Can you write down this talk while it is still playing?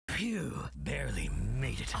Phew, barely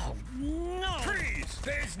made it. Oh, no! Freeze!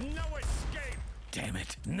 There's no escape! Damn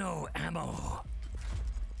it, no ammo.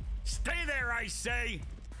 Stay there, I say!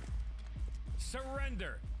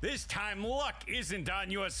 Surrender. This time luck isn't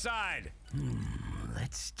on your side.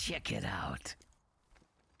 Let's check it out.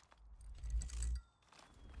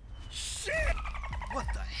 Shit! What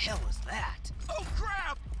the hell is that? Oh,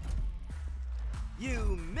 crap!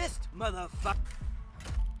 You missed, motherfucker!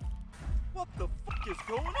 What the fuck is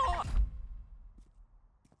going on?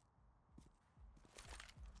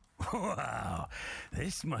 Wow,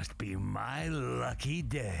 this must be my lucky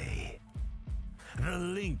day. The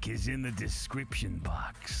link is in the description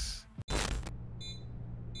box.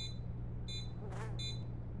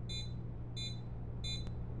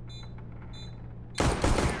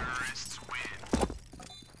 Terrorists win.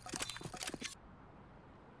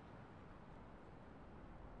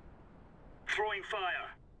 Throwing fire.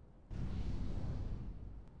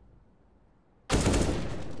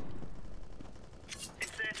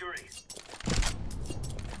 Incendiary.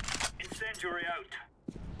 Incendiary out.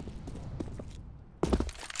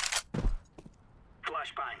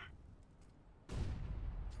 Flashbang.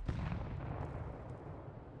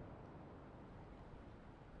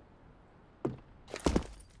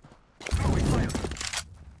 Throwing fire.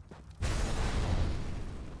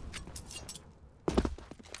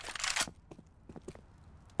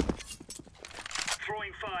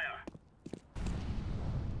 Throwing fire.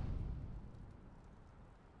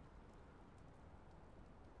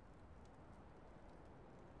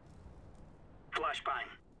 Flashbang.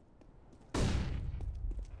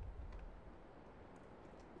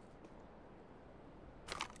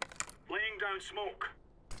 Laying down smoke.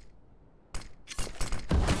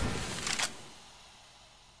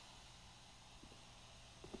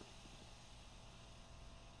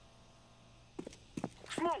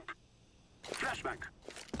 Smoke! Flashbang.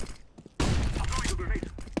 I'm going to grenade.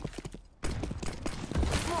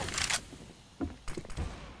 Smoke!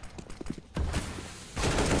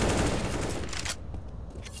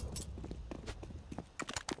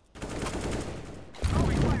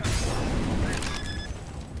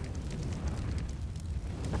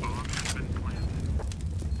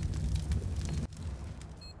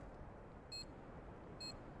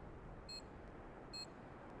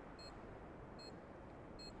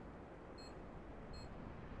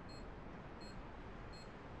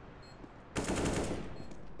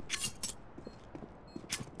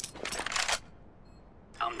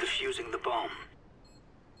 I'm defusing the bomb.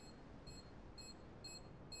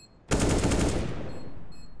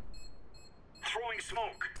 Throwing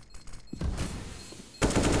smoke.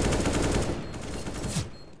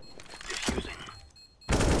 Defusing.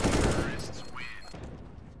 Terrorists win.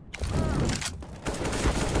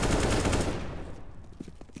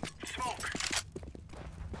 Smoke.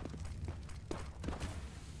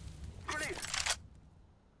 Grenade.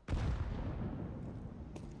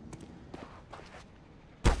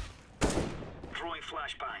 Throwing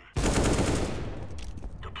flashbang.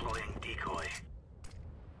 Deploying decoy.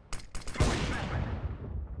 Throwing flashbang.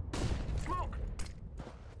 Smoke.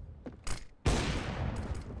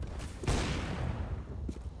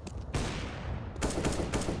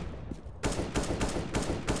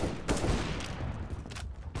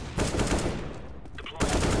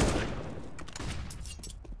 Deploying flashbang.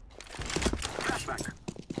 Throwing flashbang.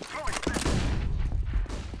 Throwing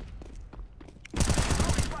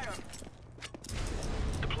fire.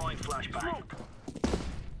 Deploying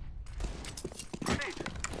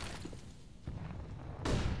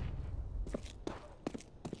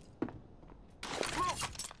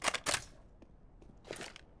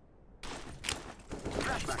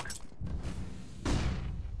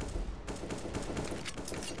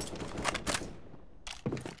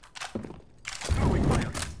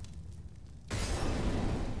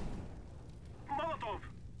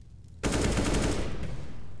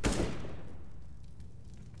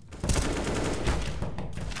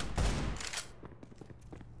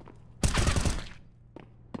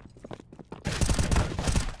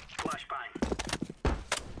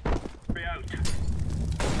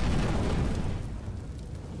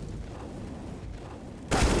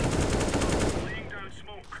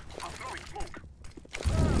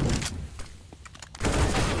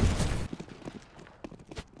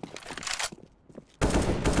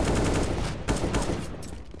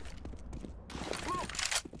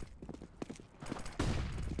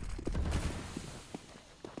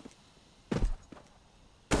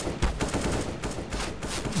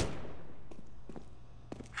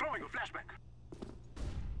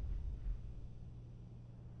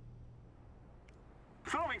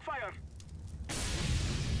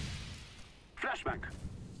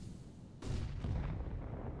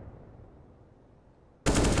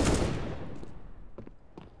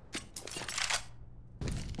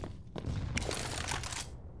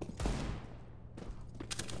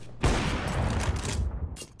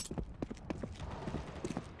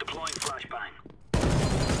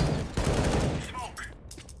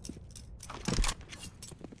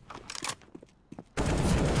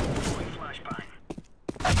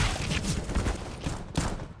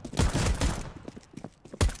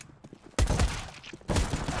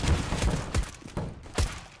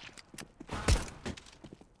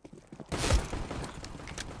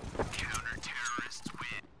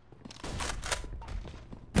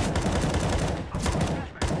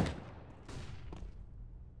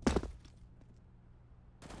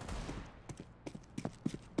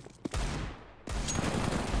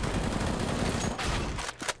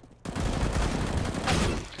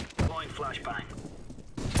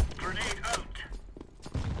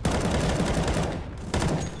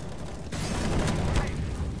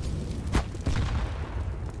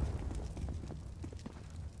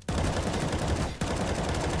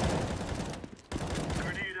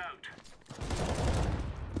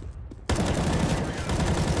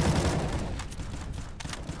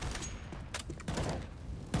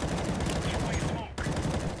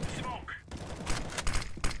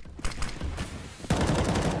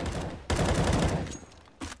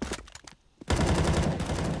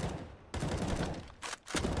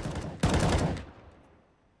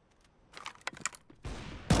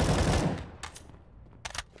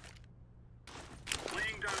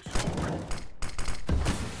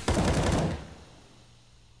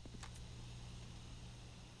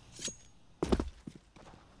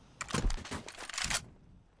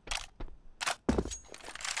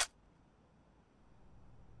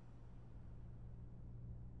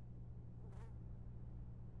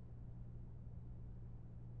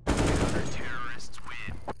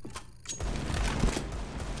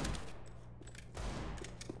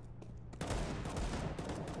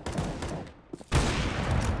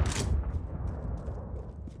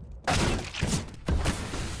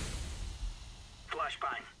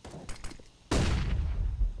flashbang.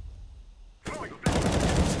 Throwing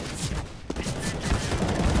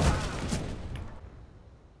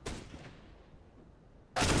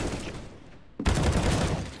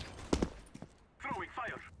throwing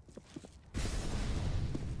fire.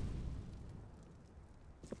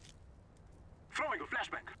 Throwing a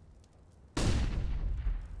flashbang.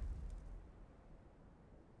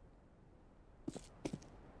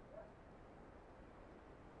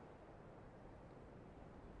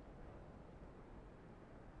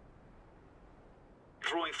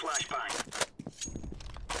 Throwing flashbang.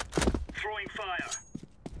 Throwing fire.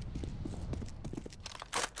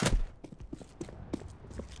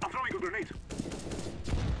 I'm throwing a grenade.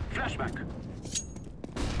 Flashbang.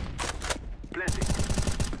 Planting.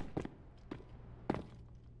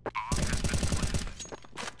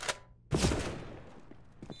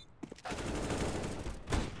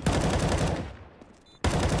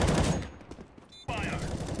 Fire.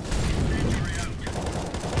 Incendiary out.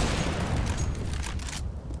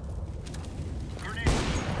 Grenade.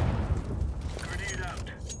 Grenade out.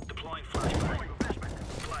 Deploying flashbang.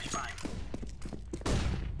 Flashbang.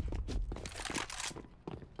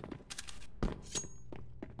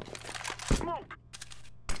 Smoke.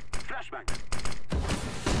 Flashbang.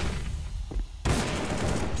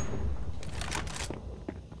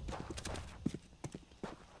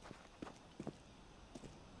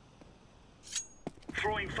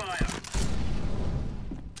 Throwing fire.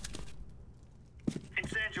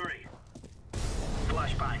 Incendiary.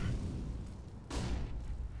 Flashbang.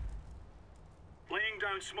 Laying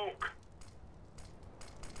down smoke.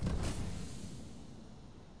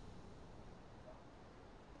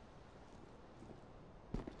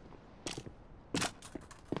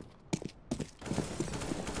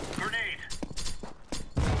 Grenade.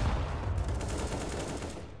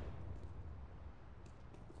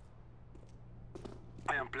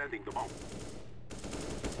 I am planting the bomb.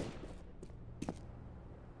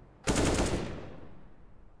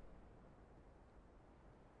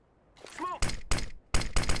 Smoke!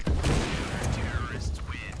 Terrorists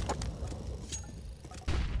win.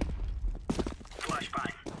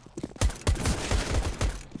 Flashbang.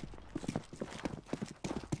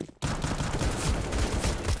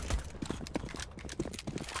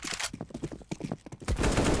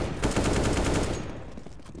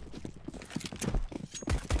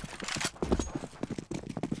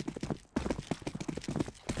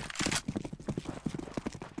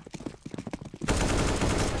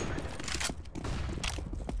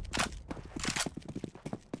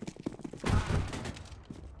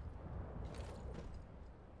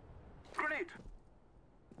 Grenade!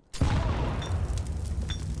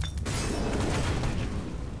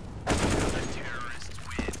 The terrorists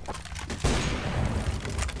win.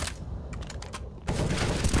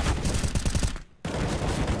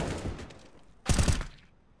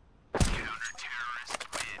 Counter-terrorists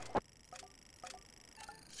win.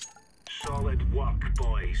 Solid work,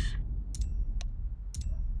 boys.